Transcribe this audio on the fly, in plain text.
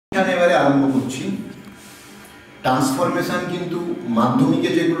আরম্ভ করছি। ট্রান্সফরমেশন কিন্তু মাধ্যমিকে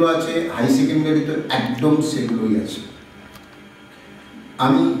যেগুলো আছে হাই সেকেন্ডারিতে একদম সেগুলোই আছে।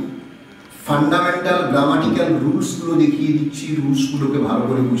 আমি ফান্ডামেন্টাল গ্রামাটিক্যাল রুলসগুলো দেখিয়ে দিচ্ছি, রুলসগুলোকে ভালো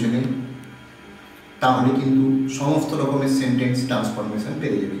করে বুঝে নেন, তাহলে কিন্তু সমস্ত রকমের সেন্টেন্স ট্রান্সফরমেশন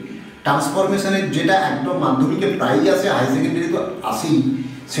পেয়ে যাবে। ট্রান্সফরমেশনের যেটা একদম মাধ্যমিকে প্রায়ই আসে, হাই সেকেন্ডারি তো আসেই,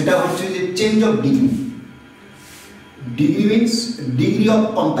 সেটা হচ্ছে যে change of degree. Degree means degree of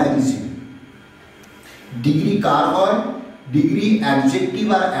comparison. Degree কার হয়? ডিগ্রি অ্যাডজেক্টিভ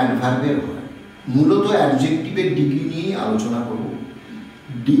আর অ্যাডভার্বের হয়। মূলত অ্যাডজেক্টিভের ডিগ্রি নিয়েই আলোচনা করব।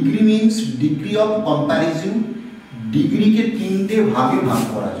 Degree means degree of comparison. ডিগ্রিকে তিনটে ভাগে ভাগ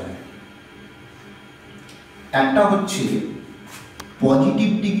করা যায়। একটা হচ্ছে পজিটিভ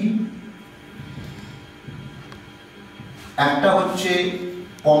ডিগ্রি, একটা হচ্ছে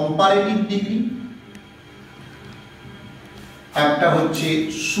কম্পারেটিভ ডিগ্রি, একটা হচ্ছে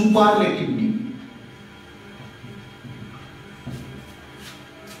সুপারলেটিভ ডিগ্রি।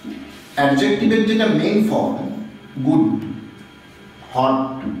 অ্যাডজেক্টিভের যেটা main form, good,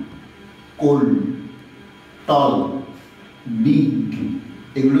 hot, cold, টল, বিগ,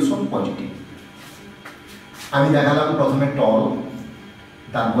 এগুলো সব পজিটিভ। আমি দেখালাম প্রথমে টল,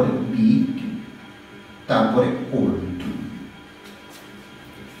 তারপরে বিগ, তারপরে কোল্ড।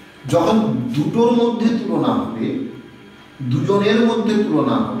 যখন দুটোর মধ্যে তুলনা হবে, দুজনের মধ্যে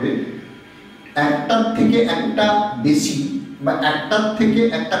তুলনা হবে, একটার থেকে একটা বেশি বা একটার থেকে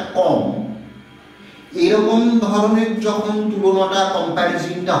একটা কম, এরকম ধরনের যখন তুলনাটা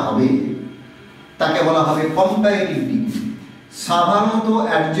কম্প্যারিজনটা হবে, তাকে বলা হবে কম্পারেটিভ ডিগ্রি। সাধারণত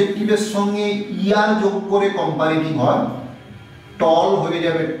অ্যাডজেক্টিভের সঙ্গে ইয়ার যোগ করে কম্পারেটিভ হয়। টল হয়ে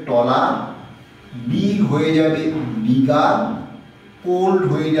যাবে টলার, বিগ হয়ে যাবে বিগার, কোল্ড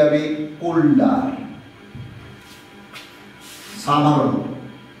হয়ে যাবে কোল্ডার। সাধারণত।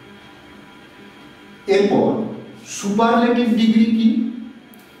 এরপর সুপারলেটিভ ডিগ্রি কি?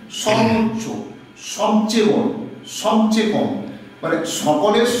 সর্বোচ্চ, সবচেয়ে বড়, সবচেয়ে কম, মানে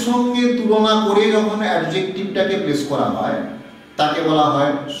সকলের সঙ্গে তুলনা করে যখন অ্যাডজেক্টিভটাকে প্লেস করা হয়, তাকে বলা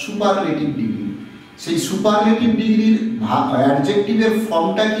হয় সুপারলেটিভ ডিগ্রি। সেই সুপারলেটিভ ডিগ্রির অ্যাডজেক্টিভের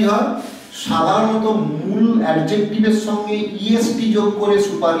ফর্মটা কি হয়? সাধারণত মূল অ্যাডজেক্টিভের সঙ্গে ইএসটি যোগ করে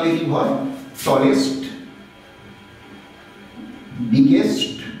সুপারলেটিভ হয়। Tallest,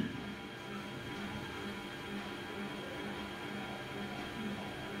 biggest,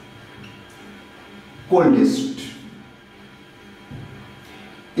 coldest.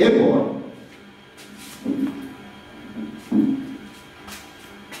 এরপর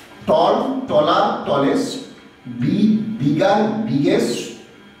টল, টলার, tallest, big, bigger, biggest,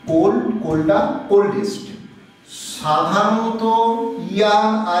 cold, colder, coldest. সাধারণত ইয়ার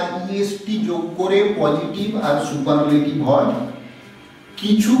আর ইএসটি যোগ করে পজিটিভ আর সুপারলেটিভ হয়।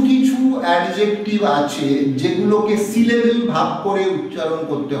 কিছু কিছু অ্যাডজেক্টিভ আছে যেগুলোকে সিলেবেল ভাগ করে উচ্চারণ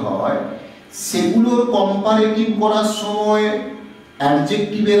করতে হয়, সেগুলোর কম্পারেটিভ করার সময়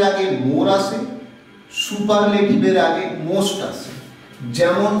অ্যাডজেক্টিভের আগে মোর আসে, সুপারলেটিভের আগে মোস্ট আসে।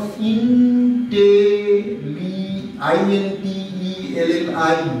 যেমন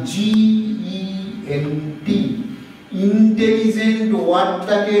intelligent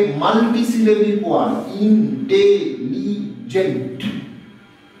ওয়ার্ডটাকে multi syllabic word, intelligent.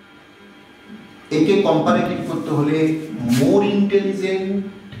 একে কম্পারেটিভ করতে হলে মোর ইন্টেলিজেন্ট,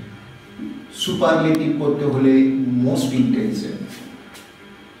 সুপারলেটিভ করতে হলে মোস্ট ইন্টেলিজেন্ট।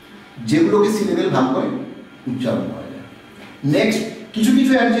 যেগুলোকে সিলেবেল ভাগ করে উচ্চারণ করা যায়। নেক্সট, কিছু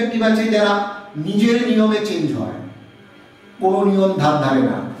কিছু অ্যাডজেক্টিভ আছে যারা নিজের নিয়মে চেঞ্জ হয়, কোনো নিয়ম ধার ধারে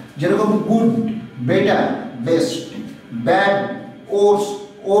না। যেরকম good, better, best, bad, ওর্স,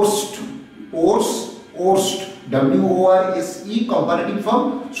 worst, ওর্স, worst, WORSE, comparative form,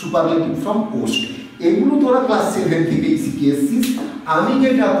 superlative form, worst. এগুলো তোরা ক্লাস 7 থেকেই শিখে এসেছিস। আমি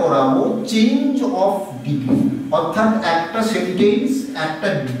যেটা করাবো চেঞ্জ অফ ডিগ্রি, অর্থাৎ একটা সেন্টেন্স একটা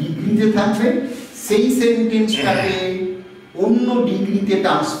ডিগ্রিতে থাকবে, সেই সেন্টেন্সটাকে অন্য ডিগ্রিতে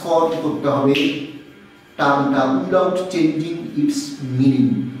ট্রান্সফার করতে হবে টার্মটা উইদাউট চেঞ্জিং ইটস মিনিং।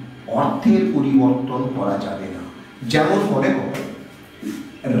 অর্থের পরিবর্তন করা যাবে না। যেমন মনে কর,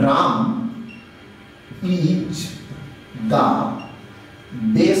 Ram is the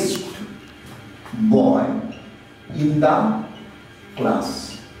best boy in the class.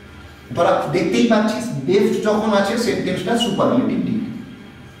 তোরা দেখতেই পাচ্ছিস বেস্ট যখন আছে সেন্টেন্সটা সুপারলেটিভ ডিগ্রি।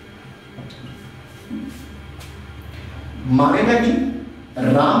 মানেটা কি?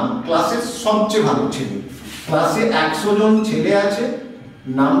 রাম ক্লাসের সবচেয়ে ভালো ছেলে। ক্লাসে 100 জন ছেলে আছে,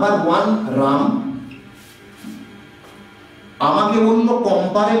 নাম্বার 1 রাম। আমাকে বললো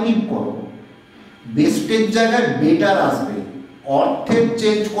কম্পারেটিভ করো, বেস্টের জায়গায় বেটার আসবে, অর্থের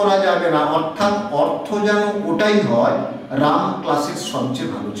চেঞ্জ করা যাবে না, অর্থাৎ অর্থ যেন ওটাই হয় রাম ক্লাসের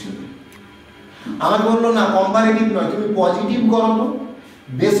সবচেয়ে ভালো ছিল। আমার বললো না কম্পারেটিভ নয়, তুমি পজিটিভ করো তো,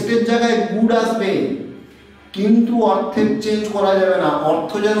 বেস্টের জায়গায় গুড আসবে, কিন্তু অর্থের চেঞ্জ করা যাবে না,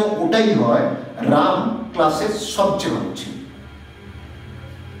 অর্থ যেন ওটাই হয় রাম ক্লাসের সবচেয়ে ভালো ছিল।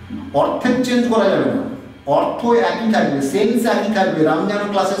 অর্থের চেঞ্জ করা যাবে না, অর্থ একই থাকবে, সেন্স একই থাকবে, রাম যেন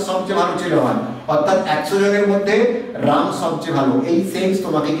ক্লাসের সবচেয়ে ভালো ছিল হয়, অর্থাৎ 100 জনের মধ্যে রাম সবচেয়ে ভালো, এই সেন্স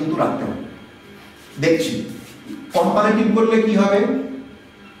তোমাকে কিন্তু রাখতে হবে। দেখছি কম্পারেটিভ করলে কি হবে,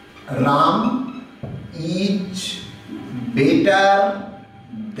 Ram is better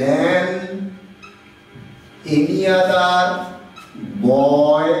than any other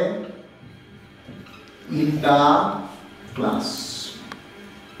boy in the class.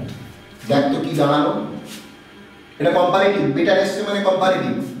 দেখ তো কি দাঁড়ালো, এটা কম্পারেটিভ, বেটার এসছে মানে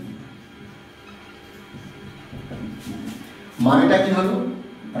কম্পারেটিভ, মানেটা কি হলো,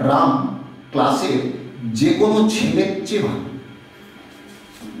 রাম ক্লাসের যে কোনো ছেলের চেয়ে ভালো।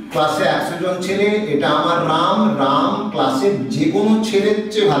 ক্লাসে 100 জন ছেলে, এটা আমার রাম, রাম ক্লাসের যে কোনো ছেলের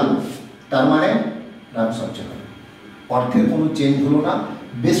চেয়ে ভালো, তার মানে রাম সবচেয়ে ভালো। অর্থের কোনো চেঞ্জ হলো না,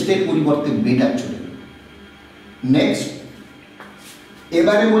 বেস্টের পরিবর্তে বেটার চলে গেল। নেক্সট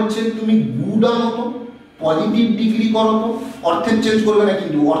এবারে বলছে তুমি গুড আনো তো, পজিটিভ ডিগ্রি করো তো, অর্থের চেঞ্জ করবে না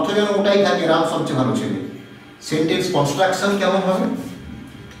কিন্তু, অর্থ যেন ওটাই থাকে রাম সবচেয়ে ভালো ছেলে। সেন্টেন্স কনস্ট্রাকশন কেমন হবে,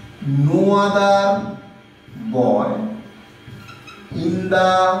 no other boy in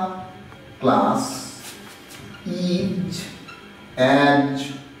the class is as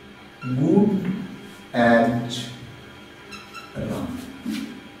good as Ram.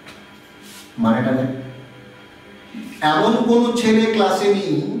 মানেটা দেখ, এমন কোন ছেলে ক্লাসে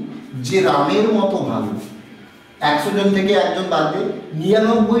নেই যে রামের মতো ভালো। 100 জন থেকে একজন বাদে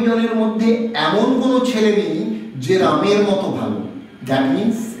 99 জনের মধ্যে এমন কোন ছেলে নেই যে রামের মতো ভালো। দ্যাট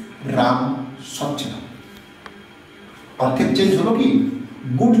মিনস রাম সবচেয়ে ভালো। অর্থের চেঞ্জ হলো কি,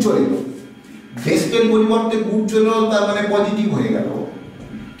 গুড চলে গেল, বেস্টের পরিবর্তে গুড চলে গেল, তার মানে পজিটিভ হয়ে গেল,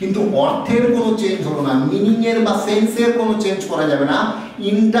 কিন্তু অর্থের কোনো চেঞ্জ হলো না, মিনিংয়ের বা সেন্সের কোনো চেঞ্জ করা যাবে না।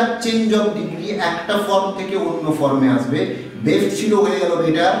 ইন্টারচেঞ্জ অফ ডিগ্রি, একটা ফর্ম থেকে অন্য ফর্মে আসবে, বেস্ট ছিল হয়ে গেল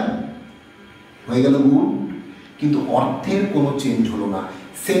বেটার, হয়ে গেল গুড, কিন্তু অর্থের কোনো চেঞ্জ হলো না।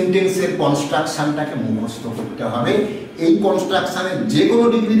 সেন্টেন্সের কনস্ট্রাকশনটাকে মুখস্থ করতে হবে, এই কনস্ট্রাকশনে যে কোনো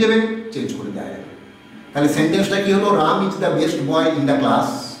ডিগ্রি দেবে চেঞ্জ করে দেওয়া যাবে। তাহলে সেন্টেন্সটা কি হলো, Ram is the best boy in the class.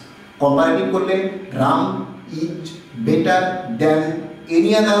 Comparative করলে Ram is better then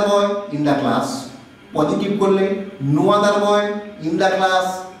any other boy in the class. Positive করলে no other boy in the class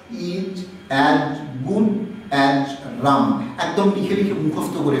is as good as Ram। একদম লিখে লিখে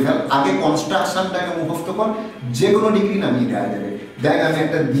মুখস্থ করে ফেল, আগে কনস্ট্রাকশনটাকে মুখস্থ কর, যে কোনো ডিগ্রি নামিয়ে দেওয়া যাবে। দেখ আমি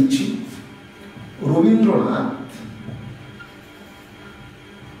একটা দিচ্ছি, Rabindranath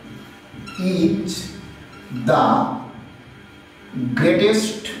is the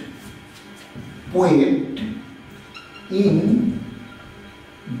greatest poet in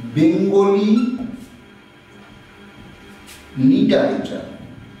Bengali literature.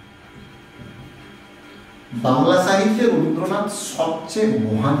 Bangla সাহিত্যে রবীন্দ্রনাথ সবচেয়ে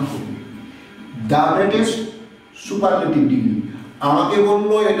মহান কবি, দ্য গ্রেটেস্ট সুপারলেটিভ ডিগ্রি। আমাকে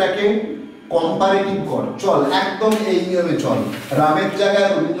বললো এটাকে কম্পারেটিভ কর, চল একদম এই নিয়মে চল। রামের জায়গায়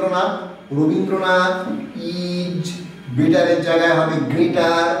রবীন্দ্রনাথ, রবীন্দ্রনাথ ইজ, বেটারের জায়গায় হবে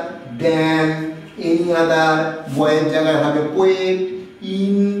গ্রেটার দেন এনি আদার, বয়ের জায়গায় হবে পোয়েট,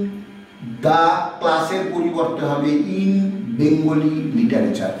 ইন দ্য ক্লাসের পরিবর্তে হবে in Bengali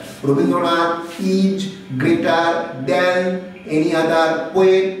literature. Rabindranath is greater than any other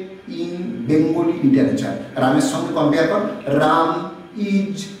poet in Bengali literature. রামের সঙ্গে কম্পেয়ার কর, Ram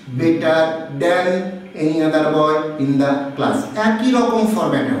is better than any other boy in the class, একই রকম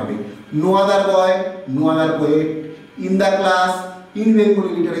ফরম্যাটে হবে। No other boy, no other poet, in the class, in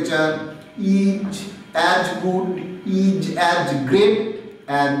Bengali literature, is as good, is as great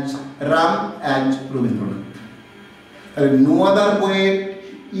as Ram as Rabindranath. No other poet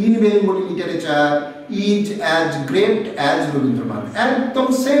in Bengali literature is as great as Rabindranath. একদম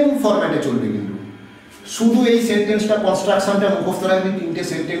same ফরম্যাটে চলবে, কিন্তু শুধু এই সেন্টেন্সটা কনস্ট্রাকশনটা মুখস্থ রাখবে। তিনটে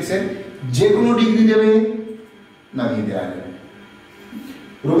সেন্টেন্সের যে কোনো ডিগ্রি দেবে, নামিয়ে দেওয়া যাবে।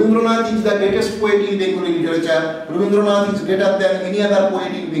 Rabindranath is the greatest poet in Bengali literature. Rabindranath is greater than any other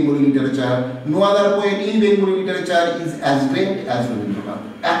poet in Bengali literature. No other poet in Bengali literature is as great as Rabindranath.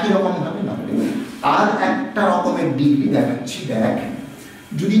 একই রকম ভাবে না। আর একটা রকমের ডিগ্রি দেখাচ্ছি, দেখ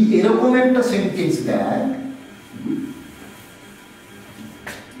যদি এরকম একটা সেন্টেন্স দেখ,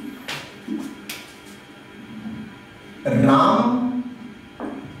 Ram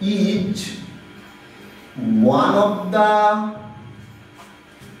is one of the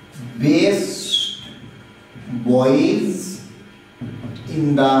best boys in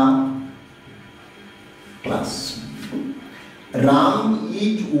the class. Ram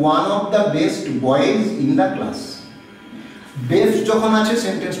is one of the best boys in the class. Best যখন আছে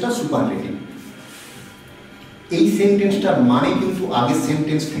সেন্টেন্সটা সুপারলেটিভ। এই সেন্টেন্সটার মানে কিন্তু আগের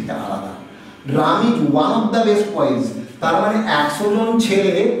সেন্টেন্স থেকে আলাদা। Ram is one of the best boys, তার মানে 100 জন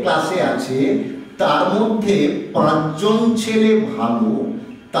ছেলে ক্লাসে আছে, তার মধ্যে 5 জন ছেলে ভালো,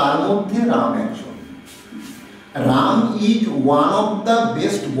 তার মধ্যে রাম একজন। Ram is one of the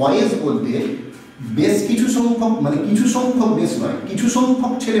best boys বলতে বেশ কিছু সংখ্যক, মানে কিছু সংখ্যক, বেশ নয়, কিছু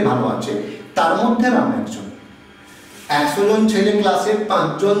সংখ্যক ছেলে ভালো আছে, তার মধ্যে রাম একজন। 100 জন ছেলে ক্লাসে 5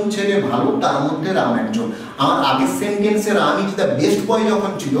 জন ছেলে ভালো, তার মধ্যে রাম একজন। আমার আগের সেন্টেন্সে Ram is the best boy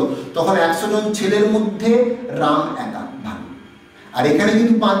যখন ছিল তখন 100 জন ছেলের মধ্যে রাম একা ভালো, আর এখানে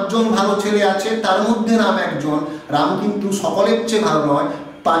কিন্তু 5 জন ভালো ছেলে আছে, তার মধ্যে রাম একজন। রাম কিন্তু সকলের চেয়ে ভালো নয়,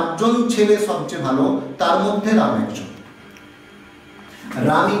 5 জন ছেলে সবচেয়ে ভালো, তার মধ্যে রাম একজন।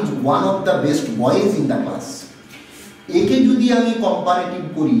 Ram is one of the best boys in the class. একে যদি আমি কম্পারেটিভ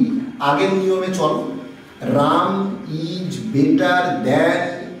করি আগের নিয়মে চলো, Ram is better than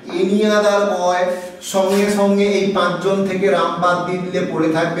any other বয়, সঙ্গে সঙ্গে এই 5 জন থেকে রাম বাদ দিয়ে দিলে পড়ে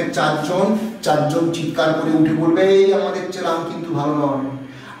থাকবে 4 জন। 4 জন চিৎকার করে উঠে পড়বে, এই আমাদের চেয়ে রাম কিন্তু ভালো নয়।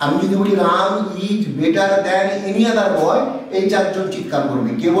 আমি যদি বলি Ram is better than any other বয়, এই 4 জন চিৎকার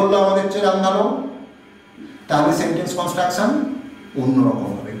করবে, কে বললো আমাদের চেয়ে রাম ভালো? তাহলে সেন্টেন্স কনস্ট্রাকশন অন্যরকম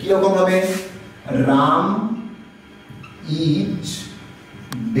হবে। কিরকম হবে? Ram is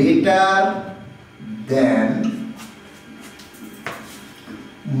better than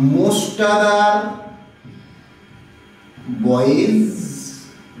most other boys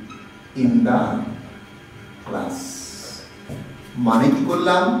in the class। মানে কি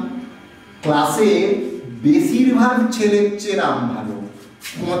করলাম? ক্লাসে বেশিরভাগ ছেলের চেয়ে রাম ভালো,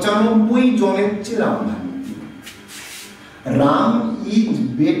 95 জনের চেয়ে রাম ভালো। Ram is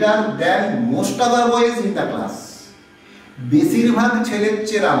better than most other boys in the class, বেশিরভাগ ছেলের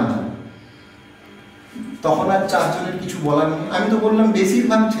চেয়ে রাম ভালো। তখন আর 4 জনের কিছু বলার নেই, আমি তো বললাম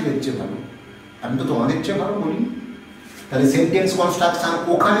বেশিরভাগ ছেলের চেয়ে ভালো, আমি তো তোমাদের চেয়ে ভালো বলি। তাহলে সেন্টেন্স কনস্ট্রাকশন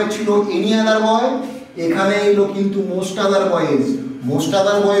ওখানে ছিল এনি আদার বয়, এখানে এলো কিন্তু most other boys. Most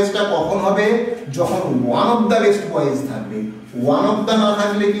other বয়েজটা কখন হবে? যখন one of the best boys থাকবে। ওয়ান অফ দ্য না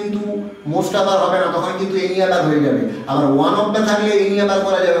থাকলে কিন্তু মোস্ট আদার হবে না, তখন কিন্তু এনি আদার হয়ে যাবে। আবার ওয়ান অফ দ্য থাকলে এনি আদার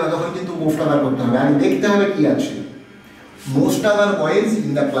করা যাবে না, তখন কিন্তু মোস্ট আদার করতে হবে। আমি দেখতে হবে কি আছে, most other boys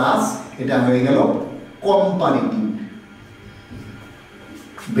in the class, এটা হয়ে গেল কম্পারেটিভ।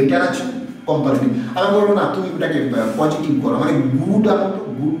 বেটার আছে কম্পারেটিভ। আমি বলবো না তুমি ওটাকে পজিটিভ করো, মানে গুড, আমার তো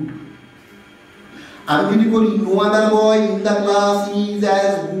গুড। আমি যদি বলি no other boy in the class is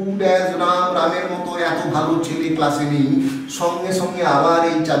as good as Ram, রামের মতো এত ভালো ছেলে ক্লাসে নেই, সঙ্গে সঙ্গে আবার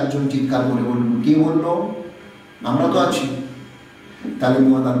এই 4 জন চিৎকার করে বলল, কে বললো? আমরা তো আছি। তাহলে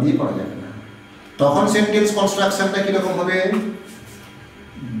নো আদার দিয়ে করা যাবে না। তখন সেন্টেন্স কনস্ট্রাকশনটা কিরকম হবে?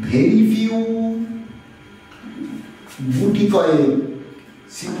 ভেরি ফিউ, গুটি কয়েক,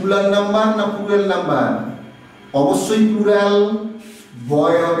 সিঙ্গুলার নাম্বার না প্লুরাল নাম্বার? অবশ্যই প্লুরাল,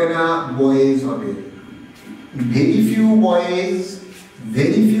 বয় হবে না, বয়েজ হবে। Very few boys,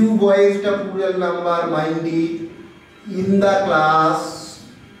 very few বয়েজটা plural number, mind it. In the class,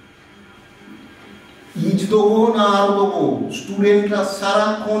 is দেবো না আর দেবো? স্টুডেন্টরা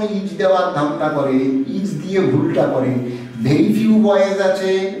সারাক্ষণ ইজ দেওয়ার ধান্দা করে, ইজ দিয়ে ভুলটা করে। ভেরি ফিউ বয়েজ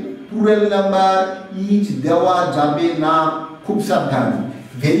আছে, প্লুরাল নাম্বার, ইজ দেওয়া যাবে না, খুব সাবধান।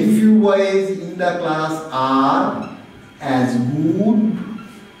 Very few boys in the class R as good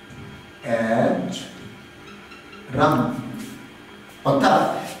as Ram. অর্থাৎ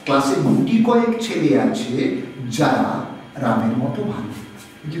ক্লাসে গুটি কয়েক ছেলে আছে যারা রামের মতো ভালো।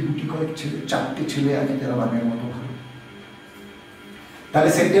 যে গুটি কয়েক ছেলে, 4টে ছেলে আছে যারা রামের মতো ভালো। তাহলে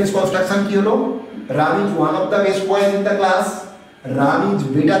সেন্টেন্স কনস্ট্রাকশন কি হলো? Ram is one of the best boys in the class, Ram is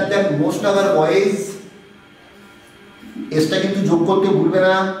better than most other boys. এসটা কিন্তু যোগ করতে ভুলবে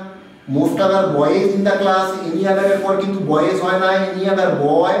না। Most other boys in the class, any আদারের পর কিন্তু বয়েজ হয় না, এনি আদার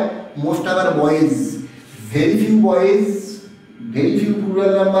বয়, most other boys. Very few boys, very few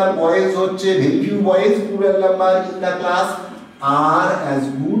plural number, boys হচ্ছে very few boys plural number in the class R as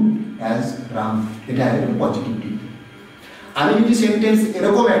good as Ram. এটা একটা positive দিক। আমি যদি সেন্টেন্স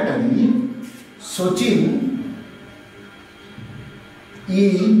এরকম একটা দিই, Sachin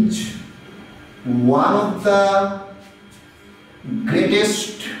is one of the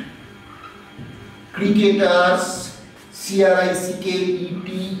greatest cricketers,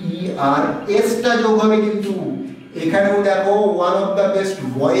 CRICKETER, এসটা যোগ হবে কিন্তু এখানেও দেখো one of the best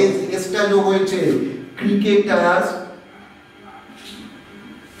boys, এসটা যোগ হয়েছে। Cricketers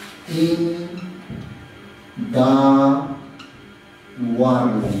in the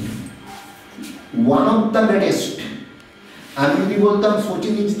world, one of the greatest. আমি যদি বলতাম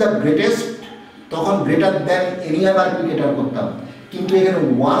সচিন ইজ দ্য গ্রেটেস্ট, তখন greater than any other cricketer করতাম, কিন্তু এখানে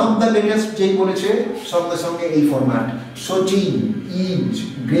ওয়ান অফ দ্য গ্রেটেস্ট যেই বলেছে সঙ্গে সঙ্গে এই format, Sachin is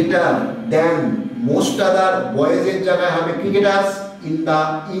greater than most other, বয়েজের জায়গায় হবে cricketers in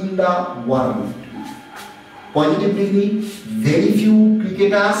the world. Positive degree, very few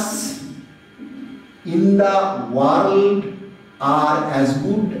cricketers in the world R as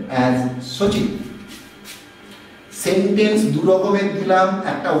good as Sachin. Sentence দু রকমের দিলাম,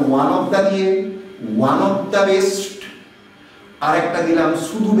 একটা ওয়ান অফ দ্য দিয়ে ওয়ান অফ দ্য বেস্ট, আর একটা দিলাম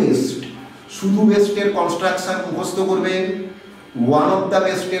শুধু বেস্ট। শুধু বেস্টের কনস্ট্রাকশন মুখস্থ করবে, ওয়ান অফ দ্য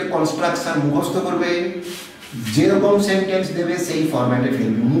বেস্টের কনস্ট্রাকশন মুখস্থ করবে, যেরকম সেন্টেন্স দেবে সেই ফরম্যাটে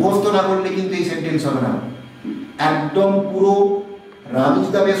ফেলবে। মুখস্থ না করলে কিন্তু এই সেন্টেন্স হবে না। একদম পুরো Ram is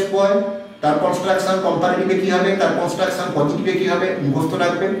the best boy, তার কনস্ট্রাকশন কম্পারেটিভে কি হবে, তার কনস্ট্রাকশন পজিটিভে কি হবে মুখস্থ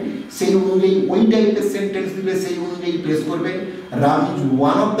রাখবে, সেই অনুযায়ী ওই টাইপের সেন্টেন্স দিলে সেই অনুযায়ী প্লেস করবে। Ram is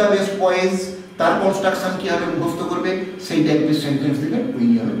one of the best boys, তার কনস্ট্রাকশন কি হবে মুখস্থ করবে, সেই টাইপের সেন্টেন্স দিলে ওই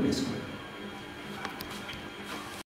নিয়মে প্লেস করবে।